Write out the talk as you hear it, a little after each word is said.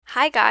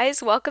Hi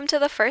guys, welcome to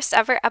the first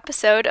ever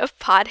episode of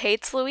Pod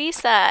Hates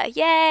Louisa.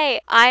 Yay!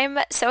 I'm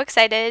so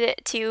excited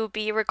to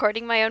be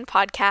recording my own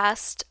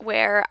podcast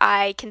where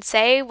I can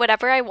say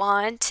whatever I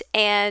want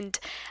and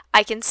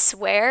I can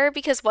swear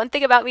because one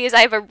thing about me is I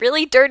have a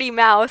really dirty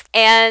mouth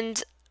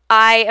and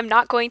I am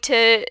not going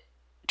to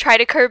try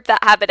to curb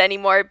that habit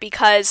anymore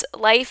because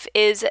life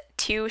is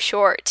too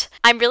short.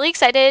 I'm really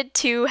excited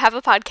to have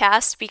a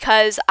podcast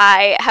because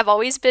I have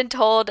always been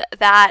told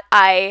that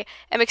I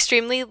am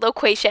extremely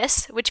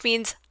loquacious, which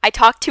means I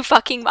talk too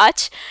fucking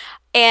much.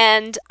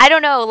 And I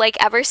don't know,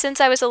 like ever since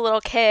I was a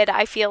little kid,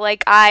 I feel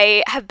like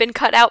I have been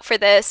cut out for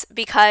this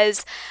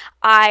because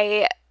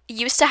I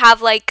used to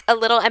have like a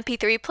little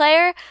MP3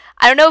 player.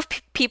 I don't know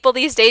if people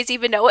these days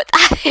even know what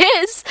that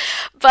is,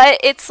 but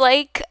it's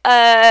like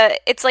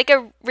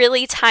a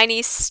really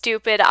tiny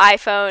stupid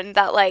iPhone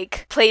that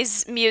like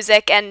plays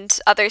music and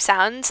other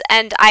sounds,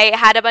 and I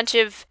had a bunch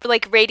of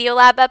like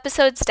Radiolab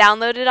episodes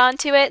downloaded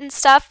onto it and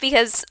stuff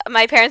because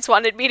my parents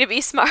wanted me to be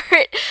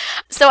smart.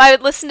 So I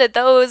would listen to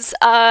those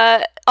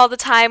all the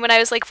time when I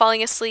was like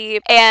falling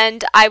asleep,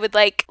 and I would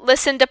like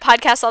listen to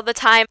podcasts all the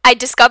time. I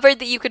discovered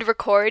that you could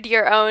record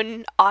your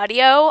own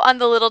audio on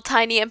the little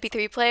tiny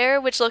MP3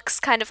 player, which looks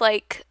kind of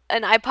like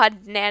an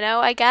iPod Nano,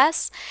 I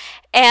guess.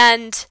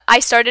 And I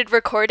started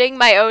recording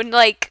my own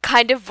like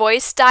kind of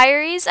voice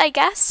diaries, I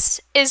guess,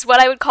 is what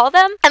I would call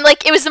them. And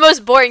like it was the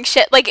most boring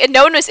shit. Like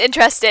no one was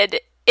interested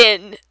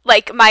in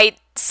like my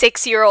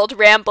 6-year-old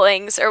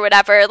ramblings or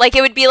whatever. Like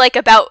it would be like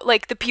about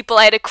like the people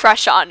I had a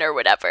crush on or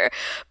whatever.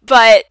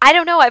 But I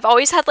don't know, I've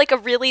always had like a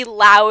really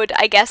loud,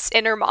 I guess,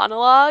 inner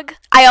monologue.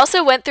 I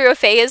also went through a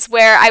phase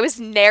where I was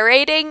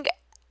narrating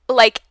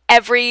like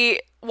every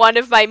one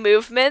of my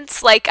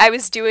movements, like I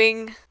was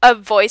doing a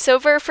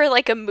voiceover for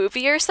like a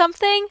movie or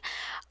something.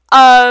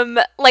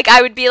 Like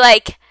I would be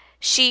like,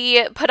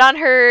 she put on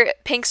her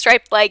pink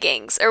striped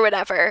leggings or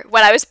whatever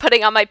when I was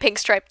putting on my pink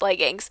striped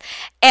leggings.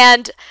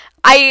 And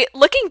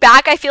looking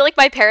back, I feel like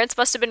my parents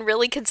must have been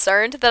really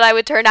concerned that I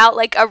would turn out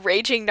like a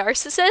raging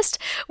narcissist,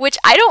 which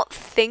I don't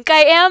think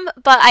I am,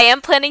 but I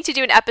am planning to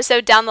do an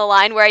episode down the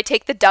line where I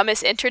take the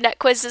dumbest internet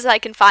quizzes I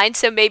can find,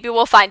 so maybe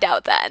we'll find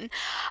out then.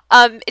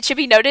 It should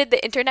be noted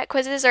that internet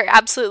quizzes are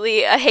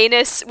absolutely a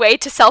heinous way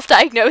to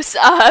self-diagnose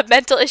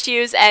mental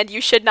issues, and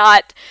you should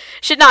not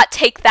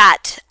take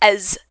that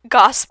as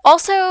gospel.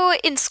 Also,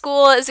 in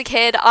school as a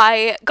kid,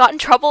 I got in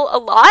trouble a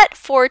lot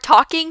for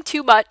talking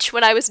too much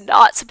when I was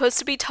not supposed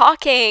to be talking.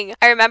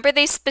 I remember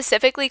they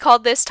specifically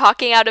called this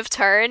talking out of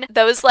turn.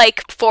 Those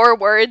like 4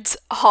 words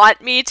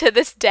haunt me to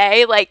this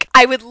day. Like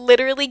I would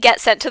literally get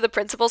sent to the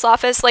principal's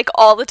office like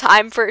all the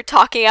time for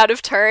talking out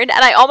of turn,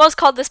 and I almost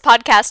called this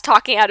podcast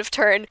Talking Out of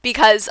Turn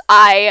because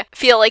I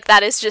feel like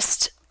that is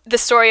just the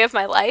story of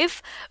my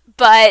life.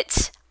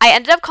 But I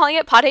ended up calling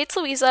it Pod Hates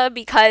Louisa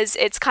because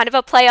it's kind of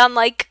a play on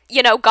like,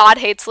 you know, God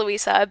hates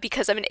Louisa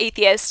because I'm an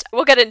atheist.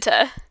 We'll get into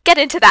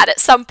that at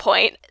some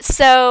point.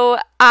 So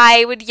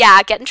I would,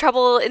 get in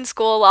trouble in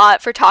school a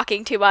lot for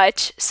talking too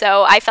much.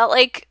 So I felt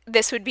like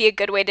this would be a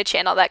good way to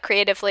channel that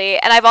creatively.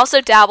 And I've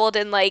also dabbled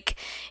in like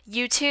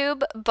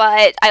YouTube,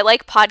 but I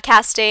like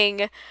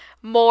podcasting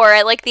more.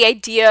 I like the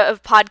idea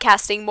of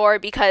podcasting more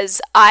because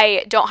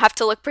I don't have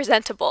to look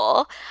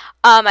presentable.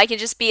 I can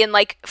just be in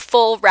like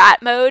full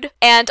rat mode,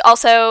 and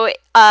also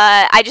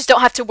I just don't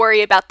have to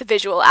worry about the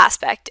visual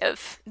aspect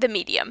of the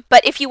medium.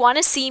 But if you want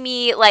to see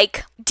me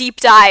like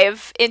deep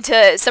dive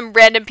into some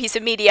random piece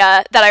of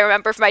media that I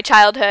remember from my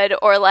childhood,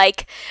 or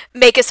like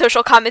make a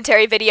social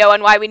commentary video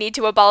on why we need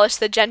to abolish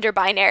the gender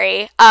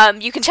binary,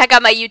 you can check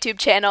out my YouTube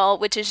channel,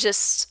 which is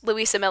just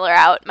Louisa Miller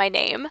Out, my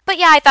name. But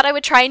yeah, I thought I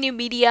would try a new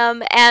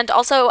medium, and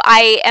also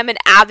I am an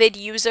avid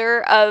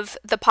user of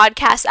the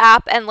podcast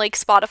app and like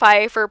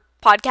Spotify for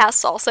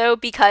podcasts also,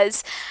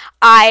 because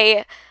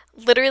I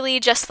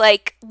literally just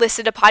like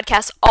listen to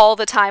podcasts all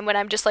the time when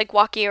I'm just like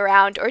walking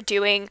around or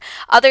doing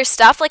other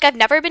stuff. Like I've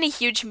never been a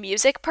huge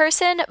music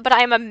person, but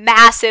I am a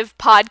massive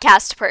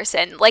podcast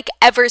person, like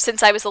ever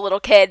since I was a little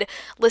kid,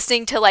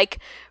 listening to like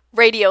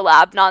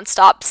Radiolab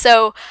nonstop.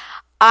 So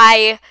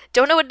I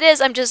don't know what it is,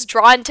 I'm just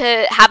drawn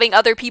to having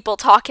other people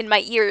talk in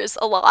my ears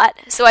a lot.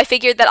 So I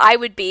figured that I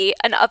would be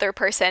an other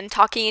person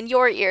talking in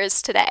your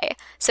ears today.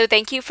 So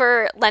thank you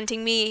for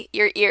lending me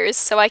your ears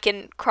so I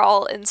can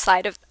crawl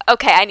inside of...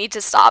 Okay, I need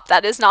to stop.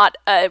 That is not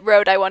a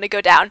road I want to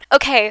go down.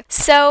 Okay,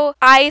 so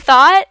I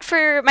thought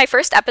for my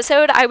first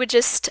episode I would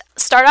just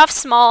start off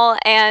small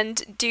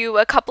and do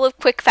a couple of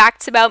quick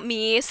facts about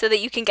me so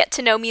that you can get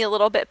to know me a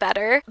little bit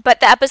better.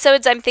 But the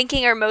episodes I'm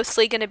thinking are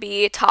mostly going to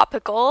be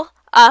topical.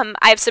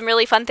 I have some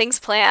really fun things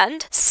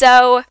planned.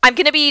 So I'm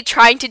going to be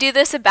trying to do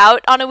this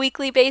about on a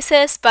weekly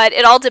basis, but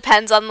it all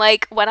depends on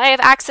like when I have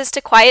access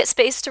to quiet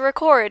space to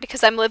record,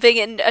 because I'm living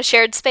in a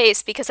shared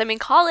space because I'm in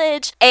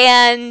college,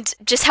 and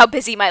just how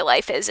busy my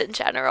life is in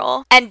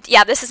general. And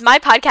yeah, this is my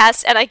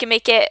podcast and I can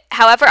make it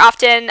however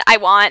often I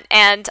want,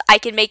 and I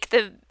can make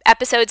the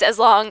episodes as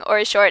long or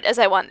as short as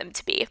I want them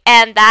to be.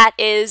 And that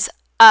is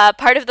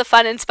part of the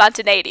fun and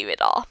spontaneity of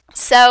it all.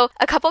 So,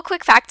 a couple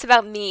quick facts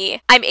about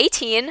me. I'm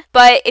 18,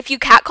 but if you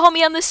catcall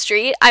me on the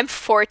street, I'm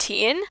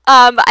 14.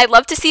 I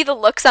love to see the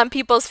looks on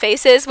people's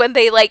faces when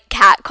they, like,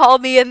 catcall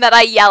me and then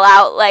I yell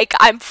out, like,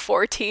 I'm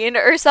 14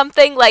 or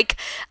something. Like,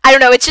 I don't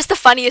know, it's just the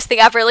funniest thing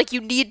ever. Like,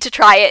 you need to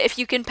try it. If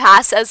you can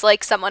pass as,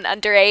 like, someone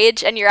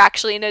underage and you're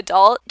actually an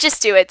adult,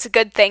 just do it. It's a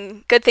good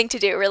thing to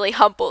do. It really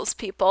humbles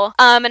people.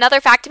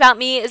 Another fact about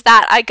me is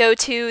that I go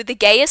to the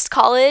gayest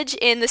college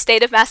in the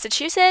state of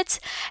Massachusetts,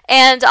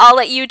 and I'll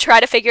let you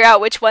try to figure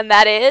out which one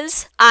that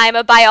is. I'm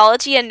a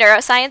biology and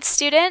neuroscience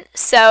student,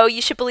 so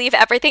you should believe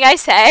everything I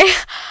say.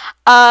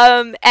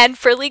 And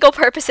for legal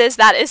purposes,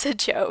 that is a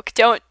joke.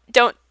 Don't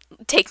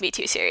take me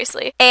too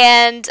seriously.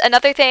 And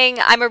another thing,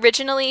 I'm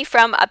originally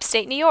from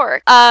upstate New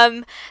York.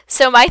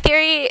 So my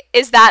theory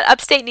is that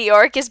upstate New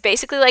York is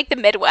basically like the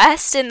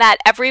Midwest, in that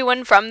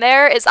everyone from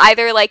there is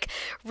either like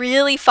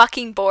really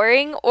fucking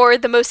boring or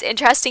the most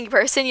interesting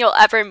person you'll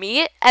ever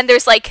meet, and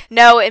there's like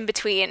no in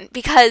between,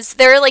 because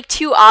there are like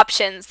two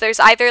options.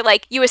 There's either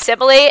like you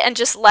assimilate and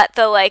just let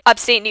the like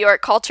upstate New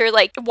York culture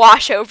like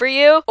wash over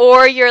you,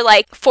 or you're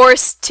like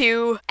forced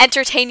to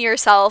entertain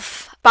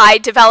yourself by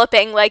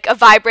developing like a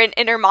vibrant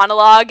inner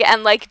monologue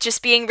and like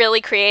just being really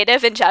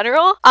creative in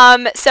general.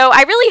 So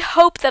I really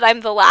hope that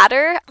I'm the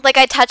latter. Like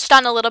I touched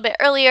on a little bit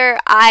earlier,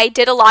 I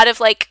did a lot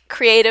of like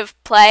creative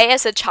play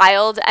as a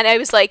child, and I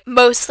was like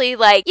mostly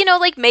like, you know,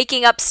 like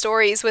making up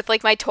stories with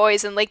like my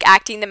toys and like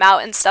acting them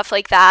out and stuff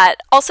like that.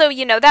 Also,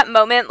 you know, that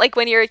moment like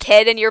when you're a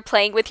kid and you're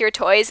playing with your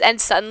toys and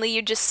suddenly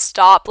you just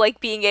stop like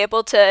being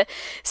able to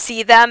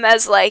see them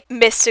as like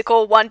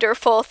mystical,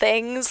 wonderful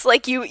things.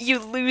 Like you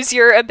lose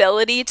your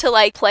ability to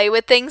like play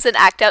with things and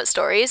act out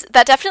stories.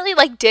 That definitely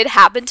like did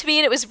happen to me,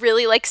 and it was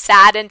really like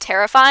sad and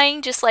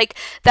terrifying. Just like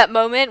that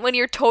moment when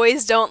your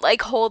toys don't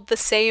like hold the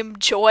same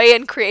joy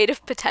and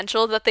creative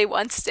potential that they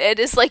once did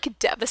is like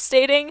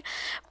devastating.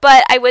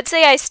 But I would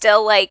say I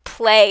still like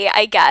play,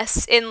 I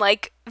guess, in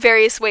like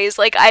various ways.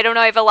 Like, I don't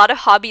know, I have a lot of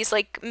hobbies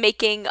like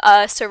making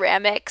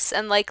ceramics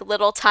and like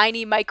little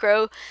tiny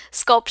micro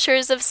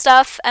sculptures of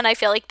stuff, and I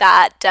feel like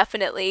that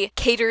definitely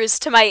caters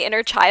to my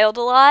inner child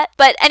a lot.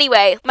 But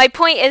anyway, my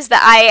point is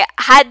that I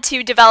had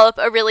to develop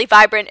a really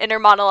vibrant inner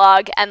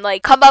monologue and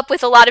like come up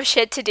with a lot of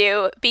shit to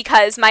do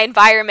because my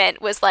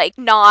environment was like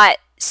not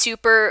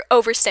super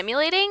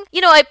overstimulating. You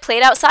know, I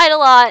played outside a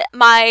lot.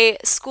 My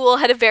school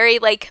had a very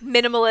like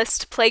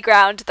minimalist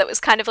playground that was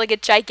kind of like a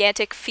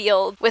gigantic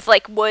field with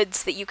like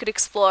woods that you could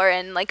explore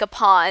and like a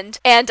pond.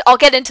 And I'll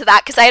get into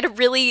that because I had a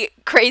really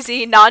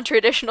crazy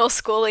non-traditional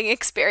schooling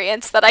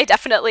experience that I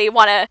definitely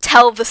want to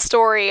tell the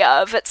story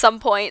of at some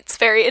point. It's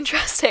very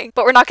interesting,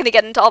 but we're not going to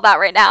get into all that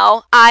right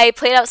now. I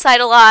played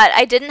outside a lot.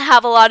 I didn't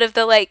have a lot of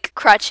the like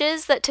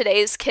crutches that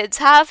today's kids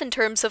have in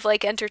terms of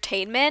like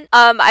entertainment.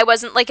 I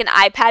wasn't like an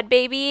iPad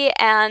baby,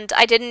 and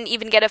I didn't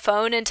even get a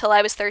phone until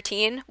I was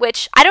 13,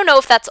 which I don't know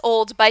if that's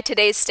old by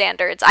today's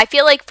standards. I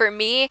feel like for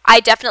me, I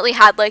definitely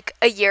had like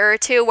a year or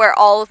two where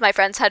all of my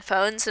friends had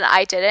phones and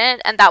I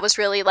didn't, and that was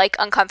really like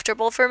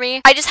uncomfortable for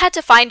me. I just had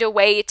to find a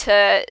way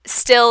to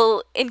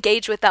still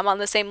engage with them on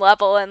the same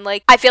level, and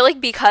like I feel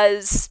like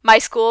because my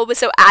school was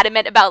so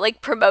adamant about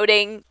like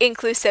promoting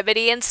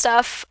inclusivity and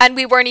stuff, and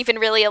we weren't even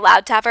really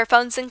allowed to have our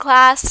phones in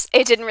class,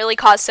 it didn't really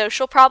cause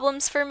social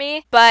problems for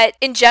me. But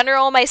in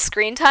general, my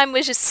screen time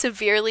was just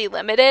severely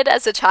limited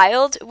as a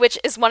child, which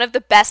is one of the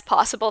best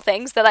possible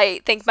things that I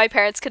think my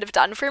parents could have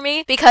done for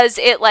me, because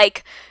it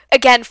like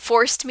again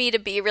forced me to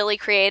be really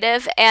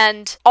creative,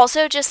 and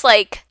also just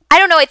like I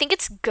don't know, I think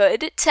it's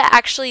good to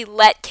actually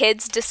let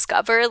kids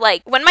discover,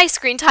 like, when my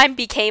screen time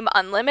became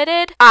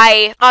unlimited,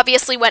 I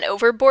obviously went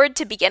overboard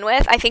to begin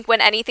with. I think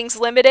when anything's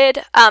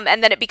limited, and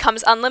then it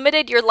becomes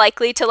unlimited, you're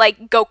likely to,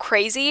 like, go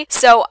crazy.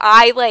 So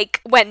I, like,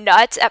 went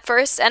nuts at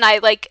first, and I,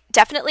 like,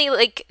 definitely,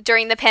 like,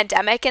 during the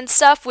pandemic and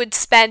stuff, would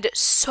spend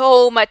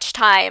so much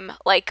time,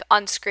 like,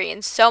 on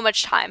screen, so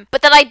much time.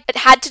 But then I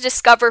had to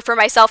discover for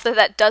myself that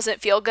that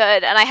doesn't feel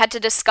good, and I had to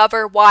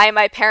discover why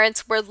my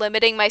parents were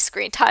limiting my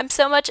screen time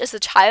so much as a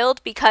child,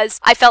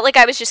 because I felt like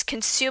I was just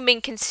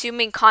consuming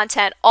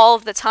content all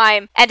of the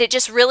time, and it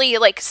just really,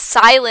 like,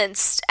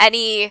 silenced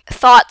any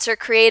thoughts or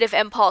creative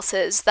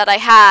impulses that I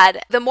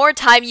had. The more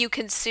time you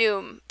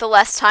consume, the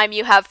less time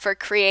you have for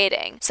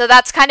creating. So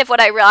that's kind of what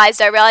I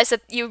realized. I realized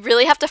that you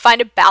really have to find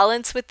a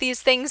balance with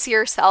these things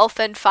yourself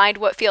and find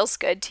what feels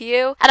good to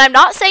you. And I'm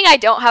not saying I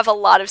don't have a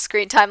lot of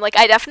screen time. Like,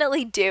 I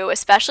definitely do,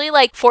 especially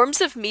like forms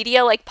of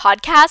media like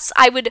podcasts.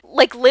 I would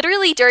like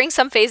literally during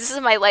some phases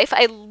of my life,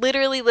 I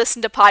literally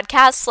listened to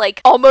podcasts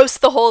like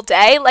almost the whole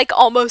day, like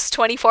almost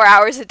 24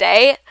 hours a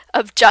day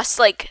of just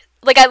like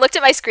I looked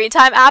at my screen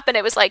time app and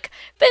it was like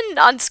been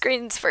on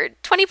screens for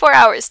 24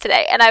 hours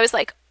today, and I was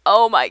like,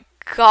 oh my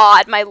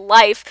God, my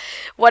life,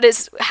 what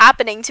is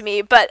happening to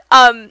me? But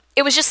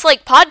it was just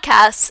like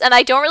podcasts, and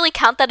I don't really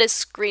count that as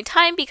screen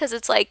time because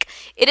it's like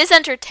it is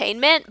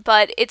entertainment,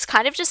 but it's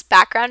kind of just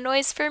background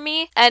noise for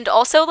me. And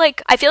also,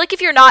 like, I feel like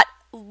if you're not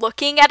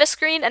looking at a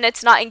screen and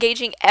it's not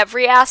engaging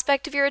every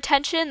aspect of your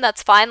attention,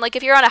 that's fine. Like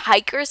if you're on a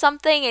hike or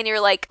something and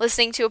you're like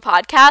listening to a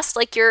podcast,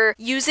 like you're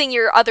using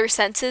your other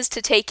senses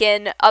to take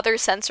in other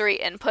sensory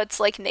inputs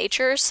like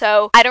nature.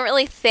 So I don't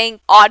really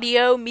think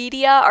audio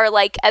media are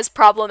like as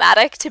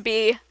problematic to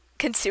be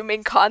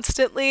consuming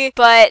constantly.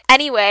 But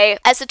anyway,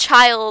 as a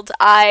child,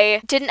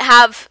 I didn't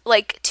have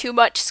like too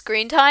much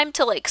screen time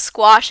to like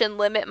squash and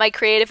limit my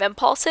creative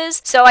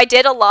impulses. So I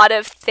did a lot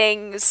of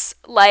things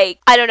like,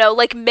 I don't know,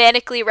 like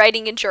manically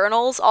writing in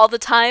journals all the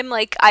time.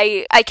 Like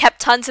I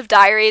kept tons of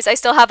diaries. I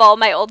still have all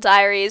my old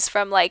diaries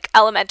from like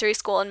elementary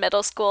school and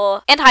middle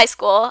school and high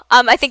school.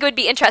 I think it would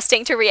be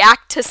interesting to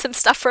react to some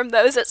stuff from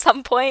those at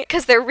some point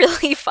because they're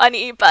really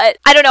funny. But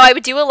I don't know, I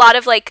would do a lot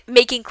of like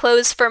making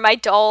clothes for my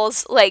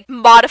dolls, like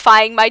modifying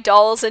my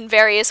dolls in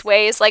various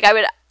ways. Like I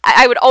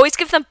would always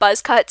give them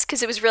buzz cuts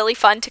because it was really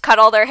fun to cut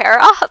all their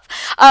hair off.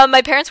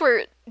 My parents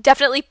were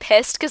definitely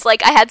pissed because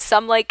like I had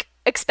some like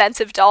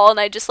expensive doll and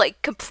I just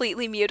like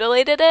completely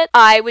mutilated it.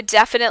 I would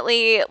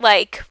definitely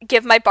like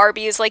give my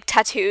Barbies like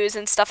tattoos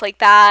and stuff like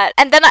that.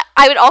 And then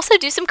I would also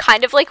do some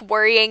kind of like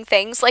worrying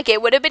things. Like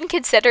it would have been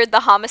considered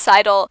the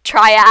homicidal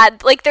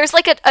triad. Like there's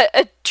like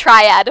a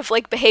triad of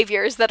like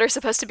behaviors that are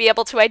supposed to be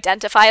able to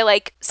identify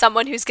like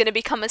someone who's going to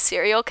become a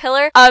serial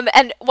killer.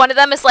 And one of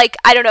them is like,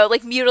 I don't know,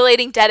 like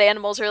mutilating dead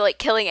animals or like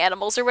killing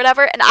animals or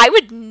whatever. And I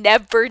would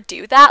never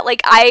do that.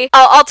 Like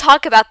I'll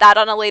talk about that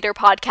on a later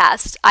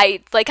podcast.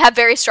 I like have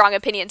very strong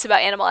opinions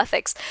about animal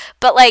ethics,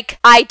 but like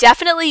I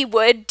definitely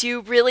would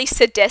do really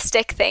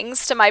sadistic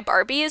things to my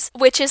Barbies,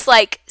 which is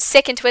like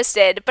sick and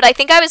twisted. But I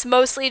think I was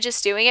mostly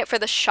just doing it for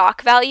the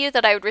shock value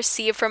that I would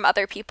receive from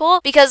other people,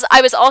 because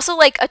I was also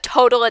like a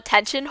total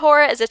attention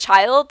whore as a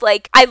child.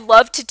 Like I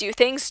loved to do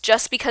things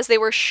just because they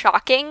were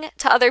shocking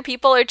to other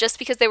people or just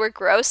because they were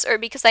gross or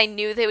because I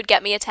knew they would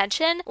get me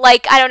attention.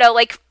 Like I don't know,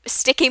 like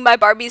sticking my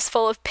Barbies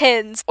full of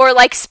pins or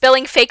like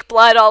spilling fake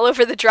blood all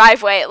over the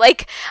driveway.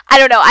 Like I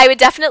don't know, I would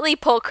definitely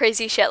pull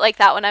crazy shit like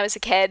that when I was a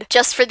kid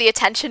just for the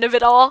attention of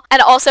it all.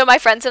 And also my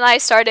friends and I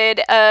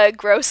started a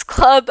gross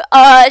club.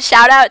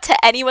 Shout out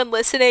to anyone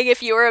listening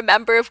if you were a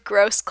member of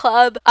Gross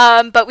Club.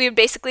 But we would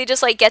basically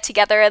just like get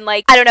together and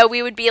like, I don't know,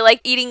 we would be like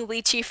eating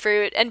lychee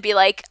fruit and be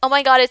like, oh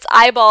my god, it's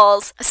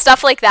eyeballs,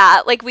 stuff like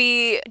that. Like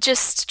we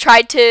just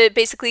tried to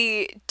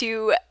basically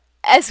do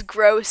as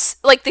gross,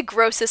 like the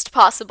grossest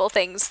possible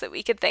things that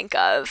we could think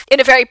of in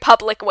a very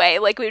public way.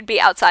 Like we would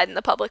be outside in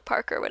the public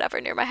park or whatever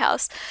near my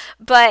house.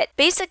 But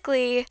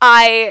basically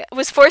I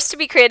was forced to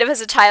be creative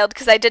as a child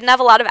because I didn't have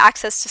a lot of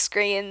access to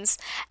screens,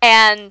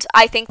 and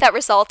I think that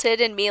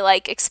resulted in me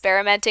like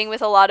experimenting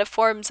with a lot of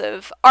forms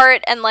of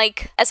art and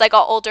like as I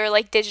got older,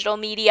 like digital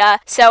media.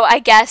 So I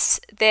guess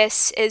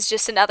this is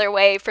just another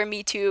way for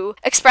me to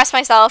express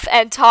myself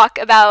and talk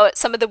about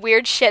some of the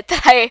weird shit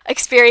that I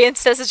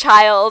experienced as a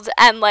child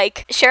and like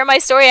share my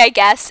story, I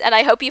guess. And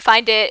I hope you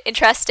find it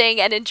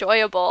interesting and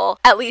enjoyable,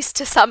 at least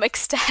to some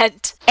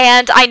extent.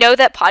 And I know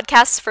that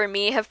podcasts for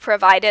me have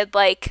provided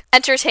like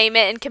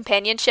entertainment and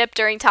companionship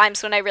during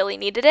times when I really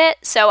needed it.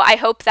 So I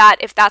hope that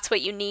if that's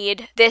what you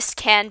need, this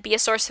can be a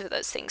source of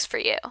those things for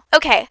you.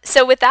 Okay,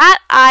 so with that,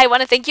 I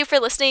want to thank you for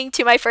listening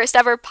to my first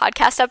ever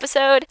podcast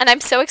episode. And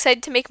I'm so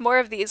excited to make more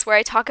of these where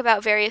I talk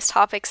about various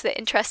topics that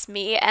interest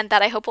me and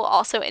that I hope will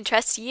also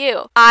interest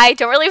you. I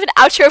don't really have an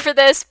outro for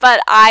this,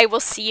 but I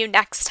will see you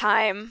next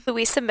time.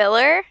 Louisa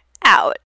Miller, out.